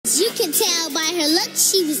could tell by her look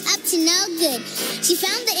she was up to no good. She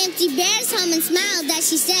found the empty bear's home and smiled as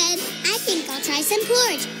she said, I think I'll try some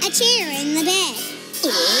porridge, a chair in the bed.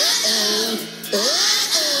 Uh-oh.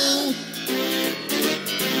 Uh-oh.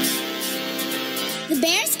 The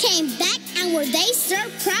bears came back and were they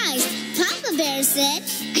surprised. Papa Bear said,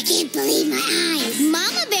 I can't believe my eyes.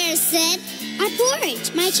 Mama Bear said, our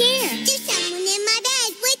porridge, my chair. There's someone in my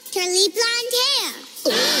bed with curly blonde hair.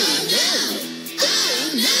 Oh no! Oh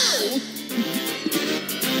no!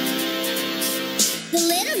 The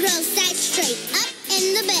little girl sat straight up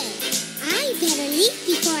in the bed. I better leap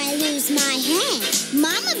before I lose my head.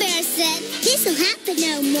 Mama Bear said, this'll happen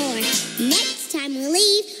no more. Next time we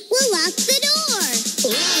leave, we'll lock the door.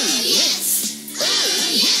 Oh yes! Oh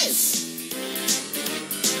yes!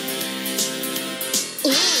 Oh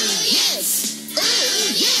yes! Oh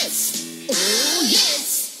yes! Oh yes!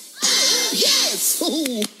 Oh yes!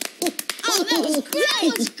 Oh, that was great!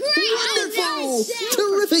 That was great! Wonderful!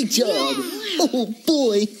 Terrific job! Oh,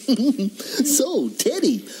 boy. So,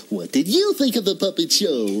 Teddy, what did you think of the puppet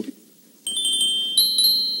show?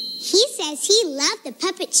 He says he loved the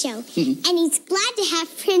puppet show, and he's glad to have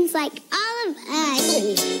friends like all of us.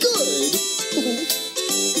 Oh, good!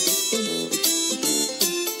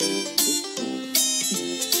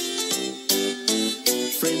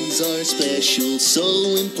 Friends are special,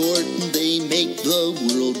 so important, they make the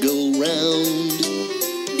world go round.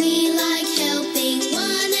 We like helping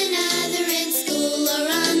one another in school or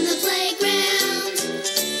on the playground.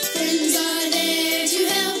 Friends are there to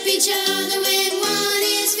help each other when one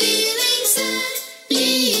is feeling sad.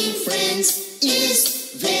 Being friends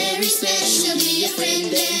is very special. Be a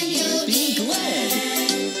friend and you'll be glad.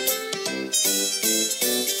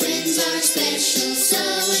 Friends are special, so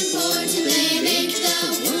important, they make the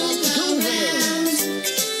world go round.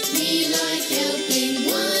 We like helping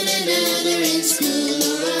one another in school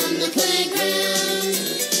or on the playground.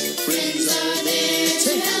 Friends are there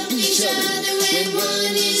to help each other when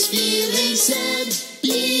one is feeling sad.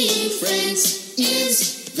 Being friends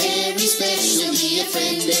is very special. Be a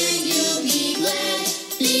friend and you'll be glad.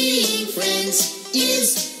 Being friends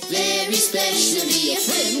is very special. Be a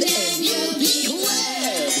friend and you'll be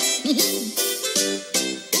glad.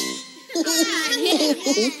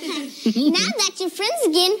 Now that you're friends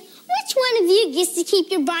again, which one of you gets to keep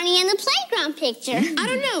your Barney and the playground picture? I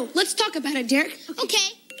don't know. Let's talk about it, Derek.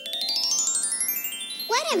 Okay.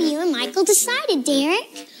 What have you and Michael decided,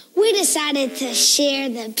 Derek? We decided to share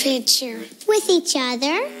the picture. With each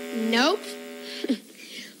other? Nope.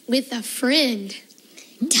 With a friend.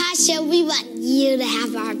 Tasha, we want you to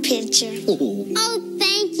have our picture. Oh,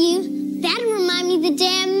 thank you. That'll remind me the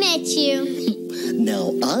day I met you.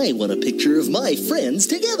 Now I want a picture of my friends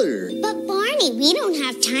together. But Barney, we don't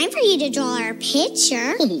have time for you to draw our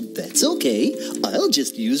picture. Oh, that's okay. I'll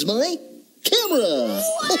just use my camera.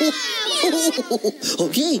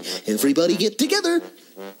 Okay, everybody get together.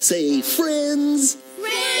 Say friends.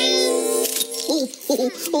 Friends!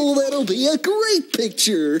 Oh, that'll be a great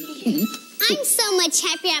picture. I'm so much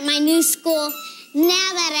happier at my new school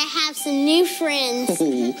now that I have some new friends.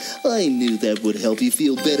 Oh, I knew that would help you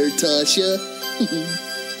feel better, Tasha. I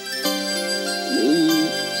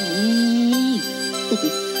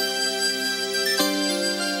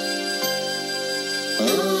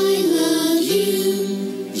love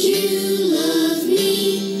you, you love me.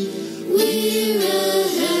 We're a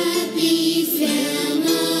happy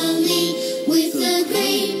family with a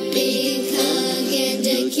great big hug and a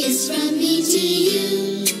kiss from me to you.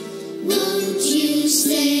 Won't you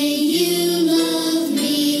say you love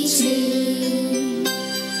me too?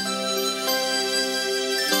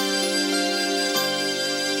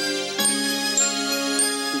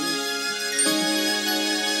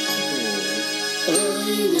 I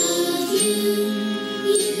love you,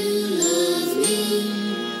 you love me.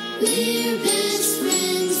 We're best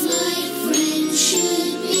friends like friends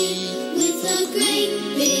should be. With a great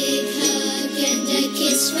big hug and a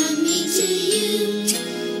kiss from me to you.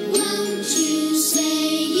 Won't you say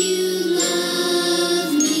you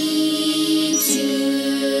love me too?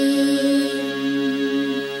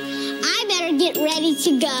 I better get ready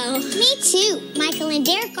to go. Me too. Michael and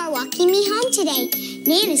Derek are walking me home today.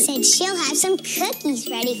 Nana said she'll have some cookies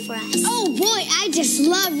ready for us. Oh boy, I just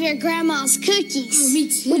love your grandma's cookies. Oh, me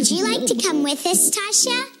too. Would you like to come with us,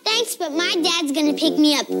 Tasha? Thanks, but my dad's gonna pick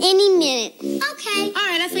me up any minute. Okay. All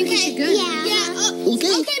right, I think we should go. Yeah.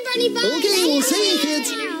 Okay. Okay, Barney, bye. Okay, we'll see you, kids.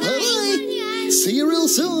 Bye-bye. See you real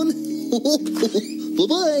soon.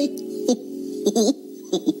 Bye-bye.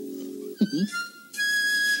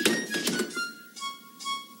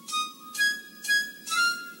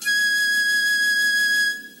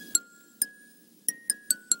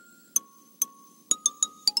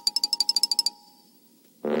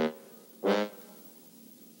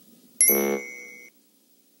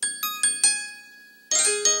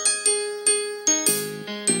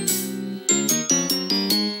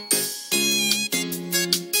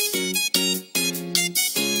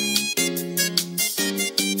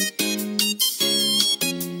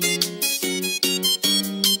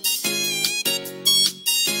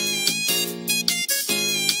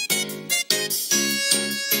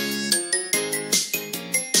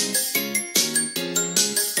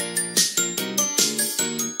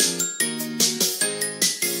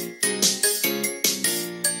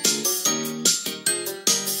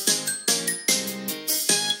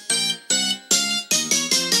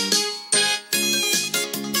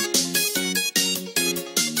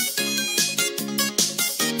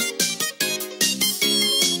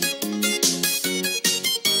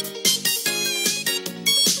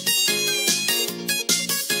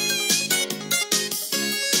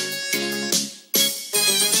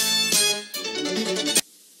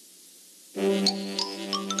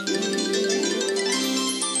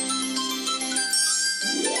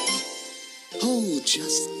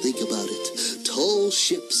 about it. Tall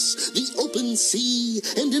ships, the open sea,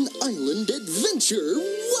 and an island adventure.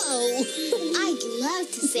 Wow! I'd love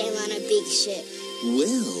to sail on a big ship.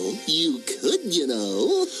 Well, you could, you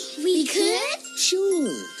know. We could?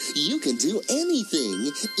 Sure, you can do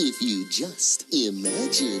anything if you just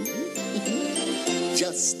imagine.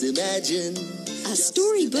 Just imagine. A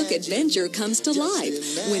storybook adventure comes to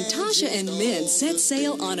life when Tasha and Min set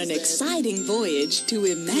sail on an exciting voyage to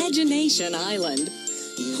Imagination Island,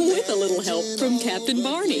 with a little help from Captain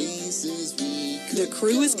Barney. The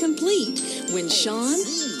crew is complete when Sean,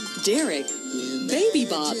 Derek, Baby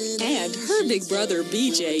Bop, and her big brother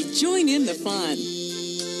BJ join in the fun.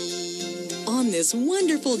 On this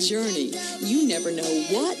wonderful journey, you never know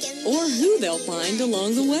what or who they'll find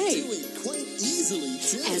along the way.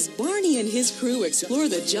 As Barney and his crew explore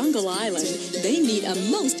the jungle island, they meet a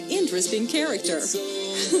most interesting character,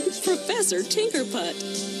 Professor Tinkerput.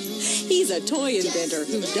 He's a toy inventor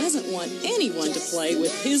who doesn't want anyone to play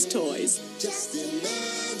with his toys.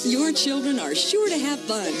 Your children are sure to have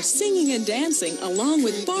fun singing and dancing along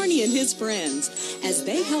with Barney and his friends as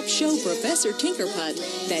they help show Professor Tinkerput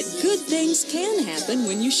that good things can happen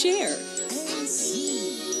when you share.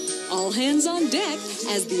 All hands on deck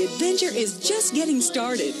as the adventure is just getting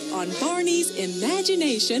started on Barney's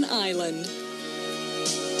Imagination Island.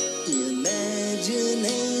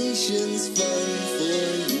 Imagination's fun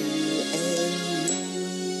for you and me.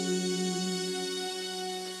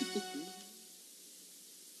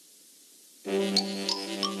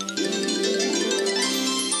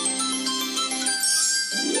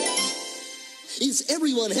 Is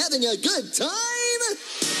everyone having a good time?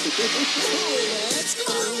 Let's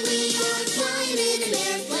go. We are flying in an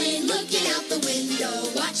airplane, looking out the window,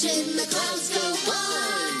 watching the clouds go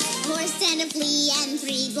by. Horse and a flea and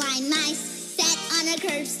 3 blind mice sat on a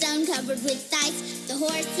curbstone covered with ice. The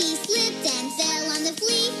horse, he slipped and fell on the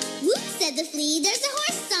flea. Whoop, said the flea, there's a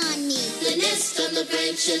horse on me. The nest on the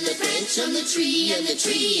branch and the branch on the tree, and the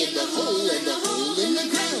tree in the hole and the hole in the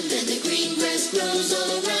ground. And the green grass grows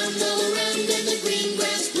all around, and the green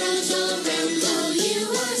grass grows all around. Oh, you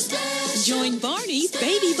are special. Join Barney,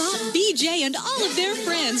 Baby Bop, BJ, and all of their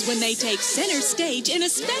friends when they take center stage in a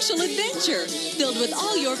special adventure filled with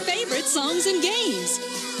all your favorite songs and games.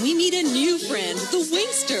 We meet a new friend, the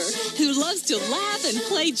Wingster, who loves to laugh and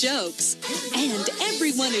play jokes. And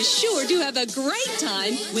everyone is sure to have a great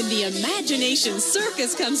time when the Imagination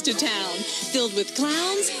Circus comes to town, filled with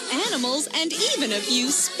clowns, animals, and even a few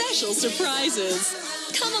special surprises.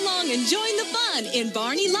 Come along and join the fun in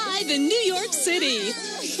Barney Live in New York City.